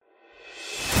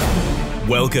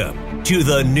Welcome to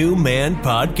the New Man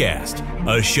Podcast,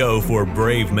 a show for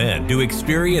brave men to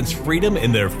experience freedom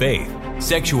in their faith,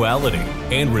 sexuality,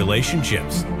 and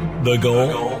relationships. The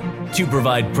goal? To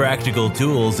provide practical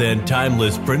tools and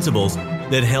timeless principles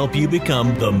that help you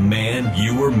become the man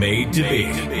you were made to be.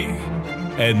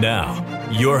 And now,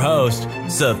 your host,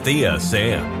 Sathya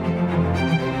Sam.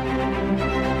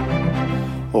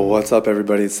 Well, what's up,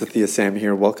 everybody? It's Sathya Sam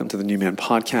here. Welcome to the New Man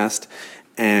Podcast,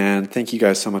 and thank you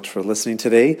guys so much for listening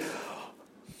today.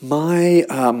 My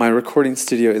recording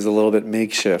studio is a little bit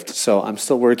makeshift, so I'm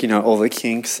still working out all the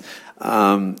kinks.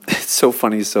 It's so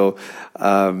funny. So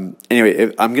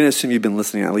anyway, I'm going to assume you've been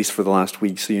listening at least for the last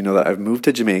week, so you know that I've moved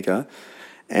to Jamaica,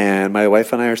 and my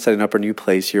wife and I are setting up our new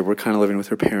place here. We're kind of living with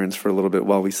her parents for a little bit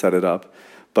while we set it up.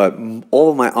 But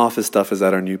all of my office stuff is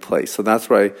at our new place. So that's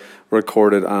where I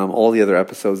recorded all the other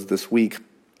episodes this week.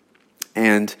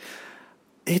 And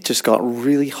it just got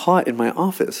really hot in my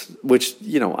office, which,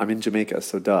 you know, I'm in Jamaica,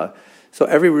 so duh. So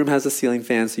every room has a ceiling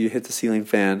fan, so you hit the ceiling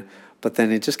fan, but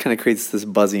then it just kind of creates this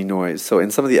buzzy noise. So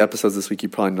in some of the episodes this week, you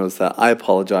probably noticed that. I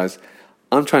apologize.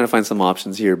 I'm trying to find some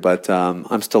options here, but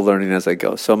I'm still learning as I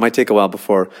go. So it might take a while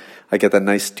before I get that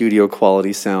nice studio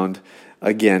quality sound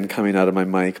again coming out of my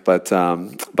mic, but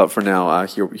for now,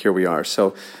 here we are.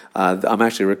 So I'm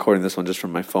actually recording this one just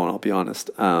from my phone, I'll be honest.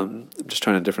 I'm just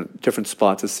trying a different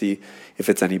spot to see if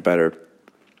it's any better.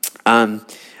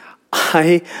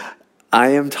 I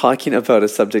am talking about a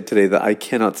subject today that I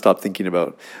cannot stop thinking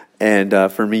about. And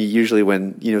for me, usually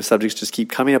when, subjects just keep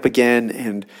coming up again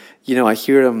and, I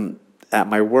hear them at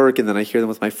my work and then I hear them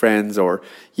with my friends, or,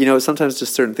 sometimes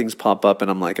just certain things pop up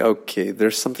and I'm like, okay,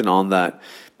 there's something on that.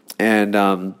 And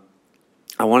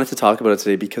I wanted to talk about it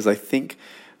today because I think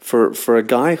for a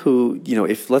guy who,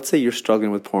 if let's say you're struggling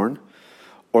with porn,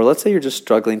 or let's say you're just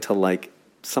struggling to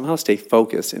somehow stay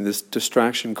focused in this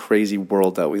distraction crazy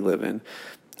world that we live in,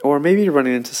 or maybe you're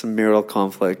running into some marital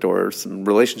conflict or some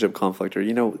relationship conflict, or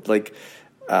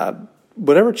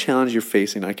whatever challenge you're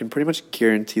facing, I can pretty much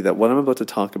guarantee that what I'm about to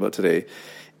talk about today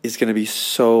is going to be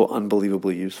so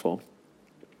unbelievably useful.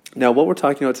 Now, what we're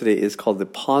talking about today is called the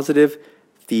positive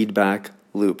feedback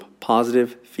loop.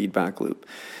 Positive feedback loop.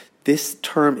 This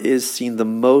term is seen the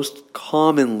most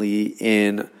commonly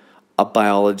in a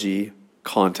biology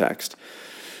context.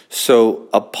 So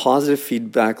a positive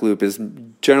feedback loop is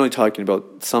generally talking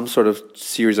about some sort of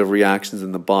series of reactions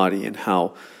in the body and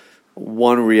how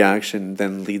one reaction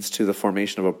then leads to the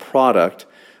formation of a product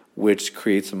which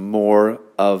creates more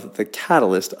of the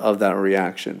catalyst of that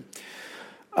reaction.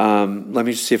 Let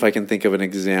me just see if I can think of an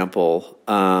example.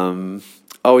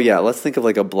 Let's think of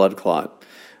a blood clot.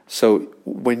 So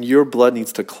when your blood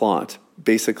needs to clot,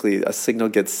 basically a signal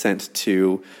gets sent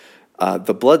to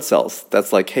the blood cells.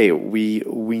 That's like, hey, we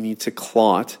need to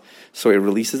clot. So it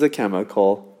releases a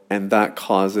chemical, and that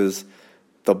causes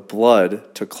the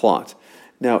blood to clot.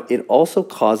 Now, it also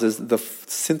causes the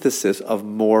synthesis of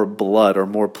more blood or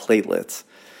more platelets.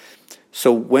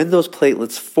 So when those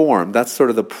platelets form, that's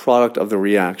sort of the product of the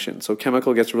reaction. So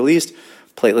chemical gets released,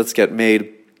 platelets get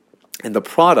made, and the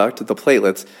product, the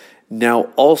platelets, now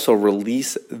also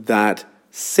release that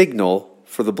signal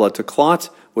for the blood to clot,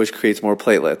 which creates more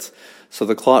platelets. So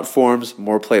the clot forms,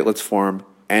 more platelets form,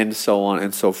 and so on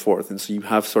and so forth. And so you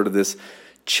have sort of this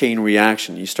chain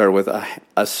reaction. You start with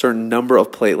a certain number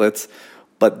of platelets,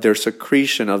 but their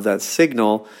secretion of that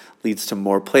signal leads to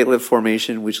more platelet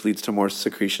formation, which leads to more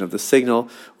secretion of the signal,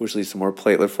 which leads to more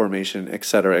platelet formation, et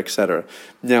cetera, et cetera.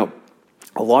 Now,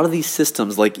 a lot of these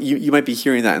systems, you might be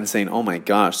hearing that and saying, oh my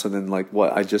gosh, so then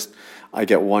what, I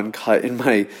get one cut in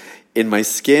my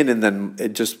skin and then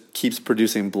it just keeps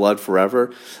producing blood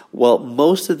forever. Well,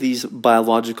 most of these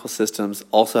biological systems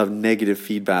also have negative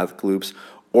feedback loops,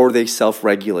 or they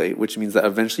self-regulate, which means that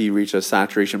eventually you reach a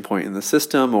saturation point in the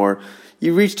system, or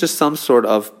you reach just some sort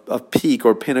of peak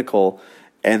or pinnacle,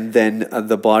 and then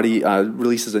the body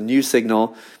releases a new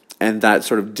signal, and that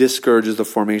sort of discourages the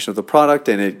formation of the product,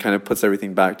 and it kind of puts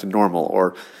everything back to normal,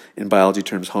 or in biology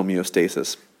terms,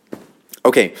 homeostasis.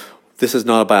 Okay, this is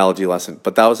not a biology lesson,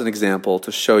 but that was an example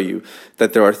to show you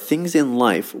that there are things in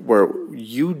life where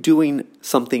you doing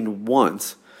something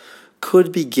once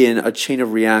could begin a chain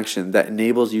of reaction that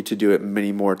enables you to do it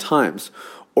many more times.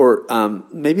 Or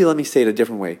maybe let me say it a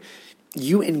different way.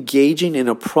 You engaging in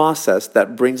a process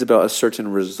that brings about a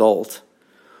certain result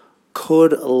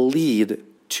could lead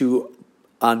to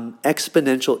an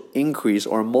exponential increase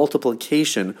or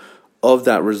multiplication of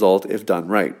that result if done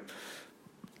right.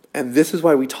 And this is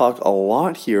why we talk a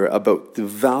lot here about the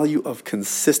value of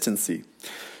consistency.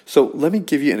 So let me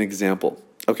give you an example.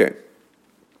 Okay,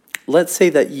 let's say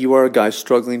that you are a guy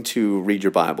struggling to read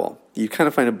your Bible. You kind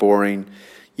of find it boring.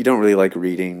 You don't really like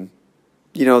reading.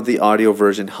 The audio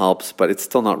version helps, but it's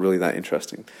still not really that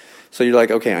interesting. So you're like,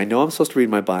 okay, I know I'm supposed to read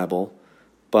my Bible,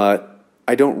 but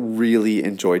I don't really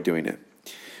enjoy doing it.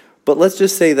 But let's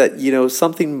just say that,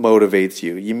 something motivates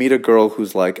you. You meet a girl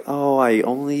who's like, oh, I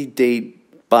only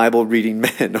date Bible reading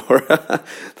men, or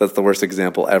that's the worst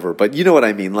example ever. But you know what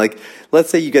I mean? Like, let's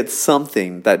say you get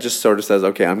something that just sort of says,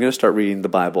 okay, I'm going to start reading the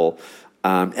Bible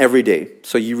every day.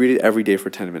 So you read it every day for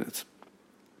 10 minutes.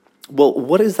 Well,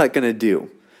 what is that going to do?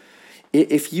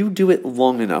 If you do it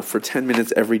long enough for 10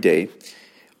 minutes every day,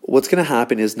 what's going to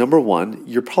happen is, number one,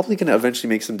 you're probably going to eventually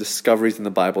make some discoveries in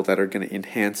the Bible that are going to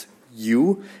enhance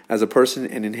you as a person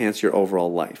and enhance your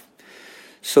overall life.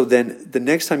 So then the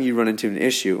next time you run into an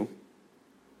issue,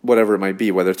 whatever it might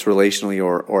be, whether it's relationally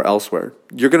or elsewhere,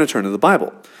 you're going to turn to the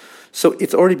Bible. So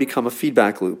it's already become a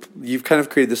feedback loop. You've kind of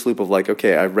created this loop of like,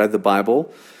 okay, I read the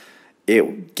Bible,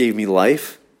 it gave me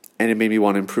life, and it made me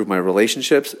want to improve my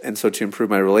relationships. And so to improve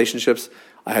my relationships,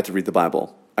 I had to read the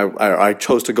Bible. I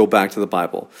chose to go back to the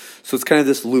Bible. So it's kind of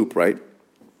this loop, right?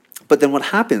 But then what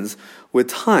happens with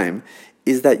time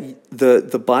is that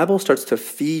the Bible starts to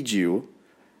feed you,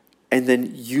 and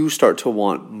then you start to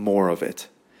want more of it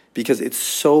because it's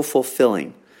so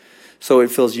fulfilling. So it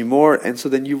fills you more, and so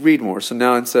then you read more. So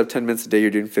now instead of 10 minutes a day,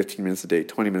 you're doing 15 minutes a day,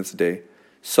 20 minutes a day,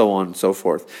 so on and so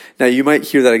forth. Now you might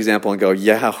hear that example and go,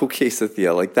 yeah, okay,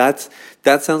 Cynthia, like that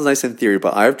sounds nice in theory,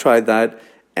 but I've tried that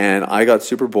and I got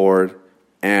super bored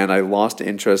and I lost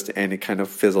interest and it kind of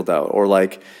fizzled out. Or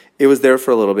like it was there for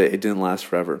a little bit, it didn't last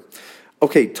forever.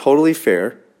 Okay, totally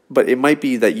fair, but it might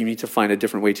be that you need to find a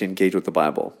different way to engage with the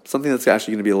Bible. Something that's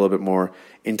actually going to be a little bit more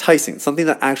enticing. Something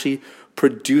that actually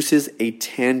produces a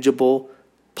tangible,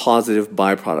 positive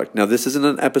byproduct. Now, this isn't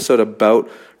an episode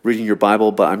about reading your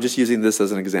Bible, but I'm just using this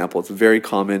as an example. It's very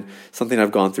common, something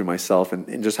I've gone through myself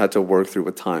and just had to work through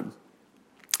with time.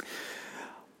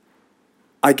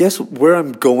 I guess where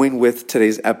I'm going with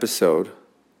today's episode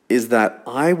is that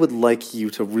I would like you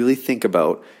to really think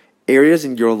about areas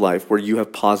in your life where you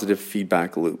have positive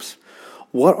feedback loops.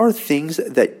 What are things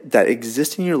that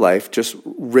exist in your life, just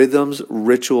rhythms,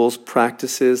 rituals,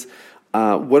 practices?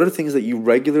 What are things that you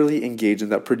regularly engage in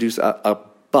that produce a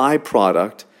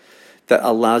byproduct that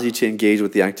allows you to engage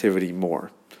with the activity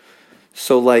more?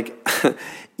 So like,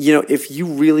 if you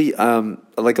really,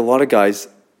 like a lot of guys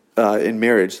in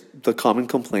marriage, the common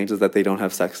complaint is that they don't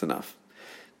have sex enough.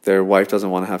 Their wife doesn't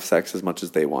want to have sex as much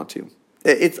as they want to.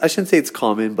 I shouldn't say it's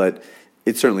common, but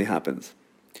it certainly happens.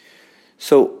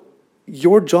 So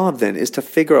your job then is to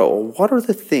figure out what are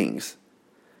the things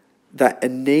that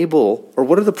enable, or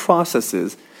what are the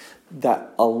processes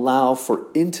that allow for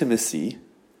intimacy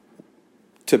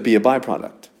to be a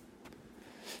byproduct.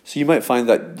 So you might find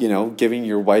that, giving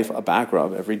your wife a back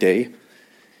rub every day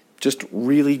just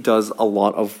really does a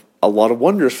lot of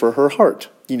wonders for her heart.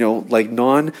 Like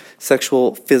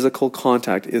non-sexual physical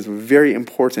contact is very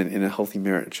important in a healthy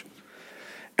marriage.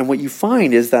 And what you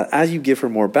find is that as you give her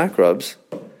more back rubs,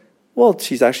 well,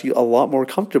 she's actually a lot more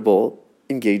comfortable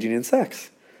engaging in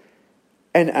sex.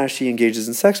 And as she engages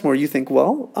in sex more, you think,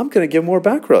 well, I'm going to give more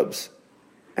back rubs.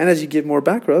 And as you give more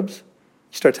back rubs,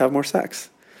 you start to have more sex.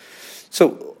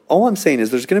 So all I'm saying is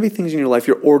there's going to be things in your life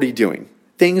you're already doing.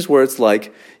 Things where it's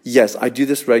like, yes, I do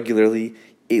this regularly.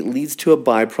 It leads to a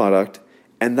byproduct.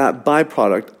 And that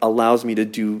byproduct allows me to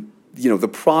do, the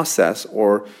process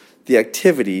or the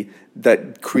activity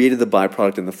that created the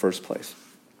byproduct in the first place.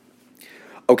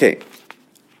 Okay,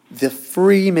 the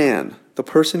free man, the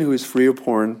person who is free of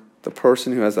porn, the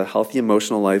person who has a healthy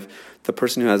emotional life, the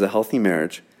person who has a healthy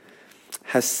marriage,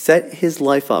 has set his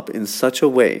life up in such a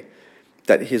way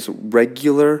that his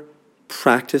regular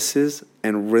practices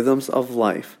and rhythms of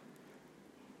life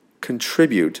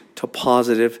contribute to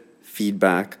positive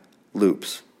feedback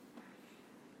loops.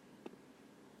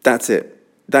 That's it.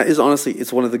 That is honestly,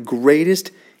 it's one of the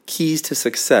greatest keys to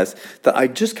success that I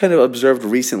just kind of observed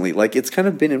recently. Like it's kind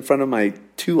of been in front of my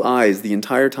two eyes the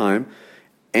entire time.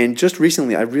 And just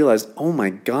recently I realized, oh my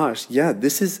gosh, yeah,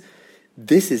 this is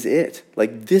it.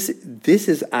 Like this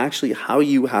is actually how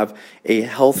you have a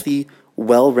healthy,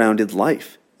 well-rounded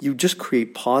life. You just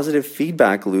create positive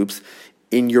feedback loops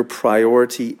in your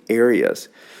priority areas.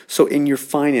 So in your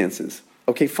finances,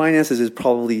 okay, finances is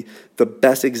probably the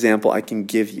best example I can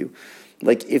give you.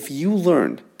 Like if you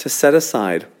learn to set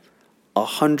aside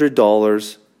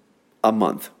 $100 a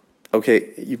month,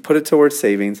 okay, you put it towards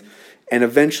savings, and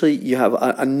eventually you have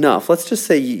enough. Let's just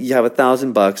say you have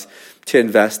 $1,000 to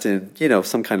invest in,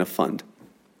 some kind of fund.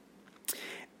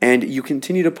 And you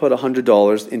continue to put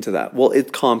 $100 into that. Well,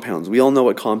 it compounds. We all know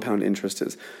what compound interest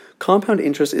is. Compound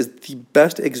interest is the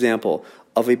best example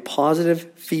of a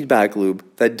positive feedback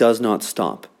loop that does not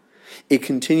stop. It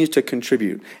continues to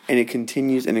contribute, and it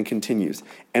continues and it continues.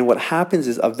 And what happens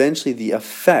is eventually the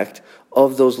effect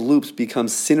of those loops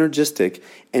becomes synergistic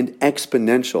and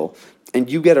exponential, and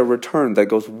you get a return that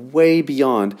goes way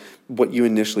beyond what you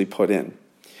initially put in.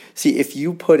 See, if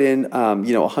you put in,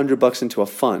 $100 into a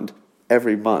fund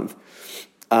every month,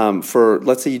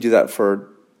 let's say you do that for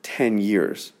 10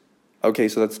 years. Okay,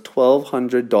 so that's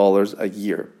 $1,200 a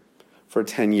year for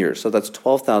 10 years. So that's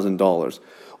 $12,000.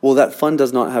 Well, that fund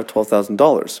does not have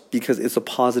 $12,000 because it's a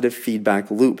positive feedback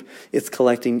loop. It's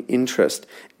collecting interest,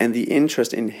 and the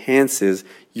interest enhances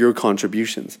your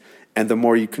contributions. And the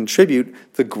more you contribute,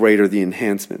 the greater the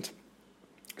enhancement.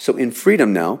 So in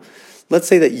Freedom now, let's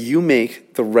say that you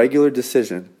make the regular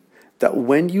decision that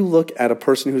when you look at a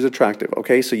person who's attractive,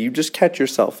 okay, so you just catch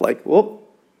yourself like, whoop,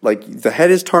 like the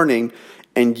head is turning,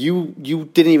 and you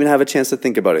didn't even have a chance to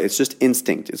think about it. It's just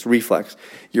instinct. It's reflex.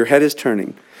 Your head is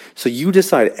turning. So you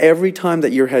decide every time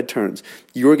that your head turns,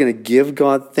 you're going to give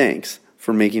God thanks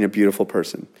for making a beautiful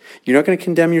person. You're not going to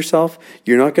condemn yourself.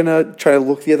 You're not going to try to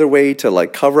look the other way to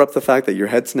like cover up the fact that your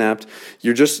head snapped.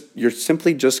 You're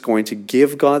simply just going to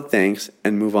give God thanks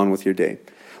and move on with your day.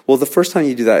 Well, the first time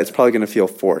you do that, it's probably going to feel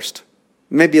forced.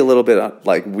 Maybe a little bit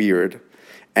like weird.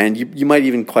 And you might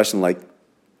even question like,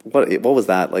 what was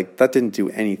that? Like, that didn't do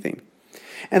anything.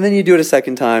 And then you do it a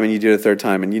second time, and you do it a third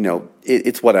time, and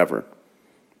it's whatever.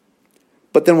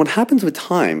 But then what happens with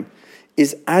time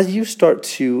is as you start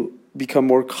to become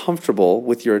more comfortable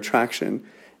with your attraction,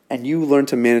 and you learn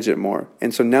to manage it more.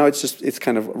 And so now it's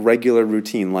kind of regular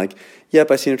routine. Like,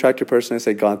 yep, I see an attractive person, I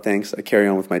say, God, thanks, I carry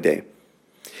on with my day.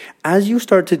 As you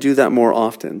start to do that more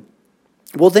often,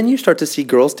 well, then you start to see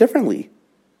girls differently.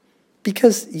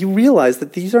 Because you realize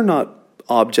that these are not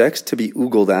objects to be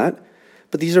oogled at,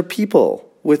 but these are people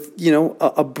with,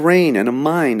 a brain and a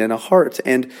mind and a heart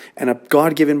and a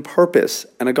God-given purpose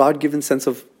and a God-given sense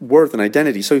of worth and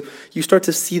identity. So you start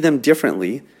to see them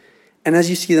differently, and as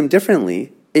you see them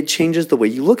differently, it changes the way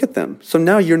you look at them. So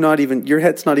now your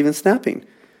head's not even snapping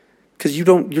because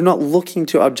you're not looking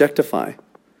to objectify.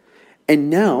 And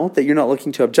now that you're not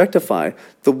looking to objectify,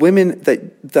 the women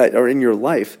that are in your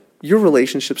life, your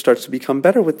relationship starts to become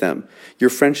better with them. Your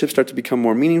friendships start to become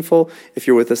more meaningful. If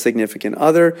you're with a significant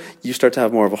other, you start to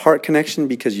have more of a heart connection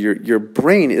because your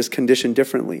brain is conditioned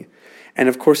differently. And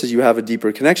of course, as you have a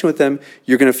deeper connection with them,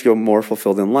 you're going to feel more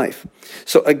fulfilled in life.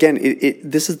 So again,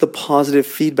 this is the positive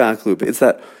feedback loop. It's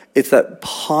that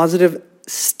positive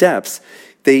steps.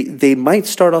 They might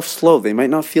start off slow. They might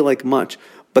not feel like much,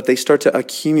 but they start to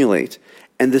accumulate.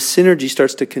 And the synergy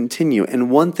starts to continue,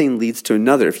 and one thing leads to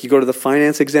another. If you go to the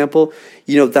finance example,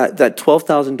 that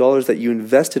 $12,000 that you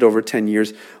invested over 10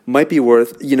 years might be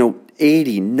worth,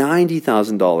 $80,000,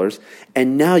 $90,000,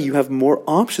 and now you have more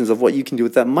options of what you can do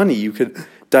with that money. You could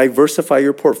diversify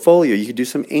your portfolio. You could do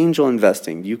some angel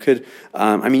investing. You could,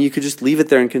 you could just leave it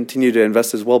there and continue to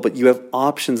invest as well, but you have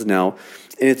options now,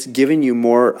 and it's giving you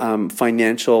more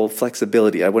financial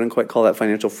flexibility. I wouldn't quite call that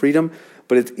financial freedom,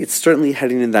 but it's certainly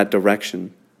heading in that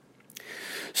direction.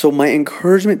 So my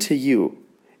encouragement to you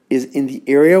is in the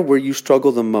area where you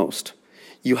struggle the most,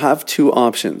 you have two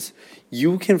options.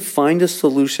 You can find a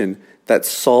solution that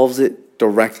solves it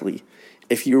directly.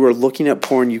 If you are looking at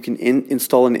porn, you can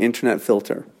install an internet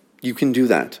filter. You can do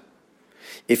that.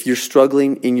 If you're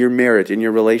struggling in your marriage, in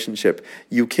your relationship,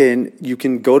 you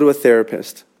can go to a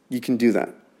therapist. You can do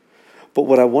that. But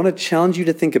what I want to challenge you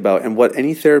to think about, and what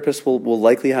any therapist will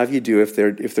likely have you do if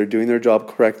they're doing their job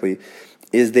correctly,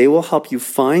 is they will help you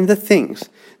find the things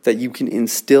that you can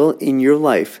instill in your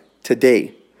life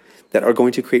today that are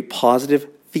going to create positive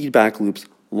feedback loops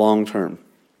long term.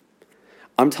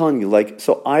 I'm telling you,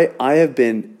 so I have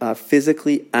been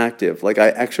physically active. Like, I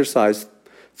exercise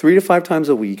 3 to 5 times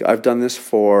a week. I've done this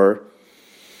for,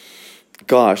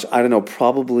 I don't know,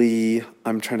 probably,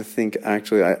 I'm trying to think,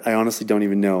 actually, I honestly don't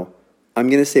even know. I'm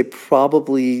going to say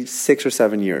probably 6 or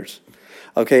 7 years.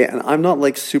 Okay, and I'm not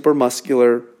like super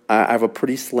muscular. I have a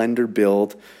pretty slender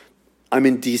build. I'm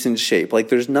in decent shape. Like,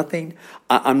 there's nothing,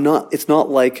 it's not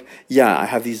like, I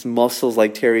have these muscles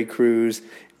like Terry Crews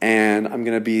and I'm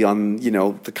going to be on,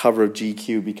 the cover of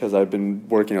GQ because I've been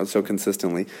working out so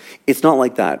consistently. It's not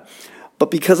like that.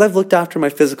 But because I've looked after my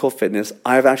physical fitness,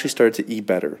 I've actually started to eat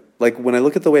better. Like, when I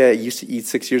look at the way I used to eat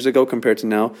 6 years ago compared to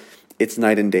now, it's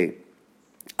night and day.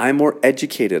 I'm more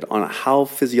educated on how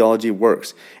physiology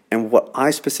works and what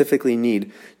I specifically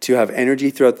need to have energy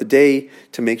throughout the day,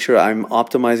 to make sure I'm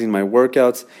optimizing my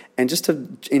workouts, and just to,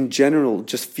 in general,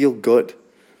 just feel good.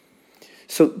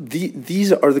 So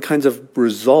these are the kinds of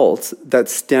results that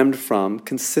stemmed from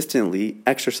consistently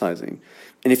exercising.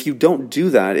 And if you don't do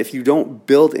that, if you don't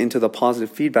build into the positive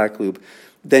feedback loop,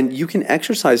 then you can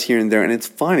exercise here and there, and it's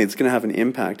fine. It's going to have an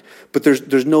impact. But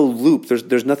there's no loop.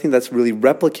 There's nothing that's really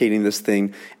replicating this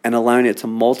thing and allowing it to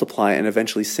multiply and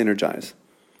eventually synergize.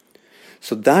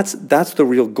 So that's the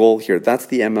real goal here. That's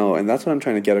the MO, and that's what I'm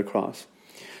trying to get across.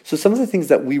 So some of the things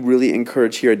that we really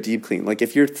encourage here at Deep Clean, like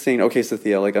if you're saying, okay,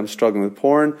 Sathya, like I'm struggling with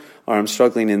porn, or I'm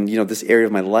struggling in this area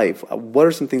of my life, what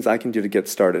are some things I can do to get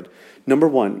started? Number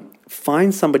one,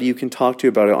 find somebody you can talk to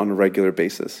about it on a regular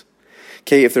basis.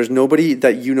 Okay, if there's nobody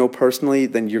that you know personally,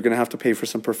 then you're going to have to pay for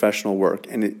some professional work.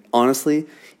 And honestly,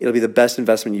 it'll be the best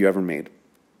investment you ever made.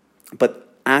 But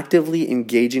actively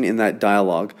engaging in that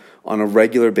dialogue on a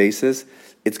regular basis,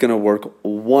 it's going to work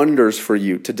wonders for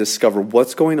you to discover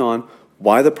what's going on,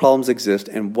 why the problems exist,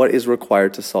 and what is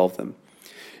required to solve them.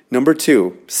 Number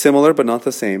two, similar but not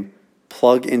the same,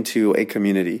 plug into a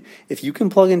community. If you can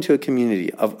plug into a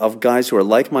community of guys who are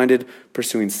like-minded,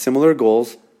 pursuing similar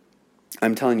goals,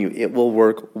 I'm telling you, it will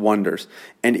work wonders.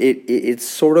 And it's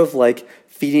sort of like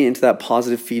feeding into that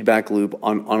positive feedback loop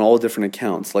on all different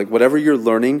accounts. Like whatever you're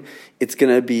learning, it's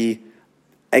going to be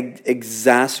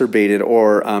exacerbated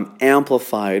or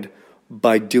amplified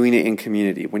by doing it in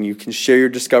community. When you can share your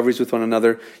discoveries with one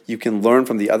another, you can learn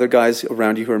from the other guys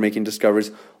around you who are making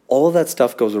discoveries. All of that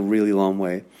stuff goes a really long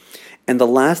way. And the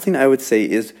last thing I would say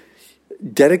is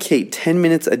dedicate 10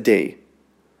 minutes a day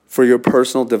for your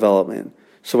personal development.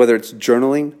 So whether it's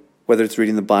journaling, whether it's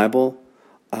reading the Bible,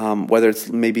 whether it's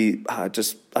maybe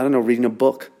reading a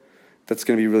book, that's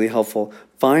going to be really helpful.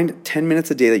 Find 10 minutes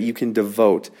a day that you can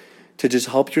devote to just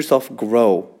help yourself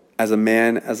grow as a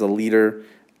man, as a leader,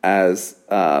 as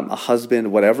a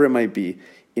husband, whatever it might be.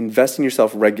 Invest in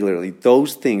yourself regularly.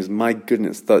 Those things, my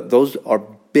goodness, those are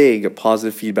big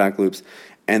positive feedback loops,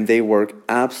 and they work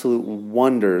absolute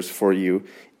wonders for you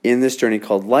in this journey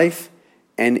called life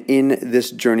and in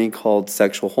this journey called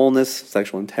sexual wholeness,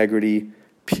 sexual integrity,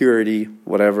 purity,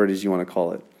 whatever it is you want to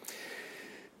call it.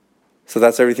 So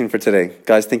that's everything for today.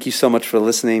 Guys, thank you so much for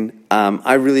listening.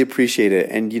 I really appreciate it.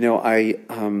 And,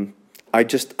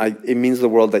 it means the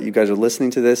world that you guys are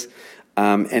listening to this.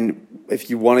 And if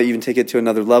you want to even take it to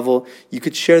another level, you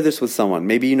could share this with someone.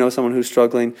 Maybe you know someone who's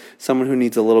struggling, someone who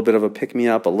needs a little bit of a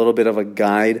pick-me-up, a little bit of a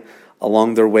guide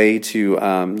along their way to,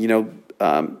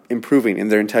 improving in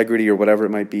their integrity or whatever it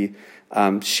might be.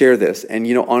 Share this. And,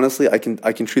 honestly, I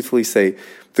can truthfully say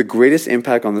the greatest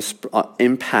impact on the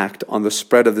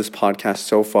spread of this podcast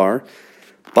so far,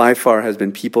 by far, has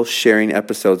been people sharing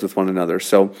episodes with one another.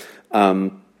 So,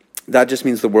 that just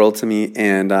means the world to me,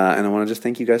 and I want to just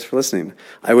thank you guys for listening.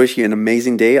 I wish you an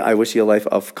amazing day. I wish you a life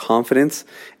of confidence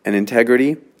and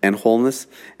integrity and wholeness,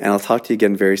 and I'll talk to you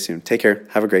again very soon. Take care.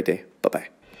 Have a great day. Bye-bye.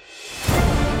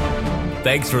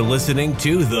 Thanks for listening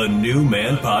to the New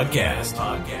Man Podcast.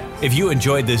 If you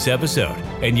enjoyed this episode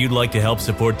and you'd like to help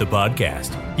support the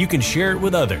podcast, you can share it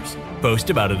with others,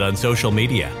 post about it on social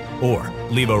media, or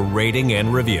leave a rating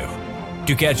and review.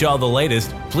 To catch all the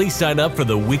latest, please sign up for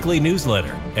the weekly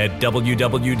newsletter at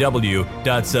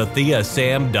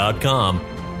www.sathyasam.com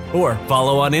or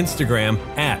follow on Instagram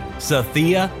at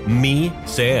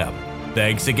SathiaMeSam.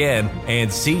 Thanks again,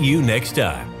 and see you next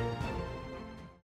time.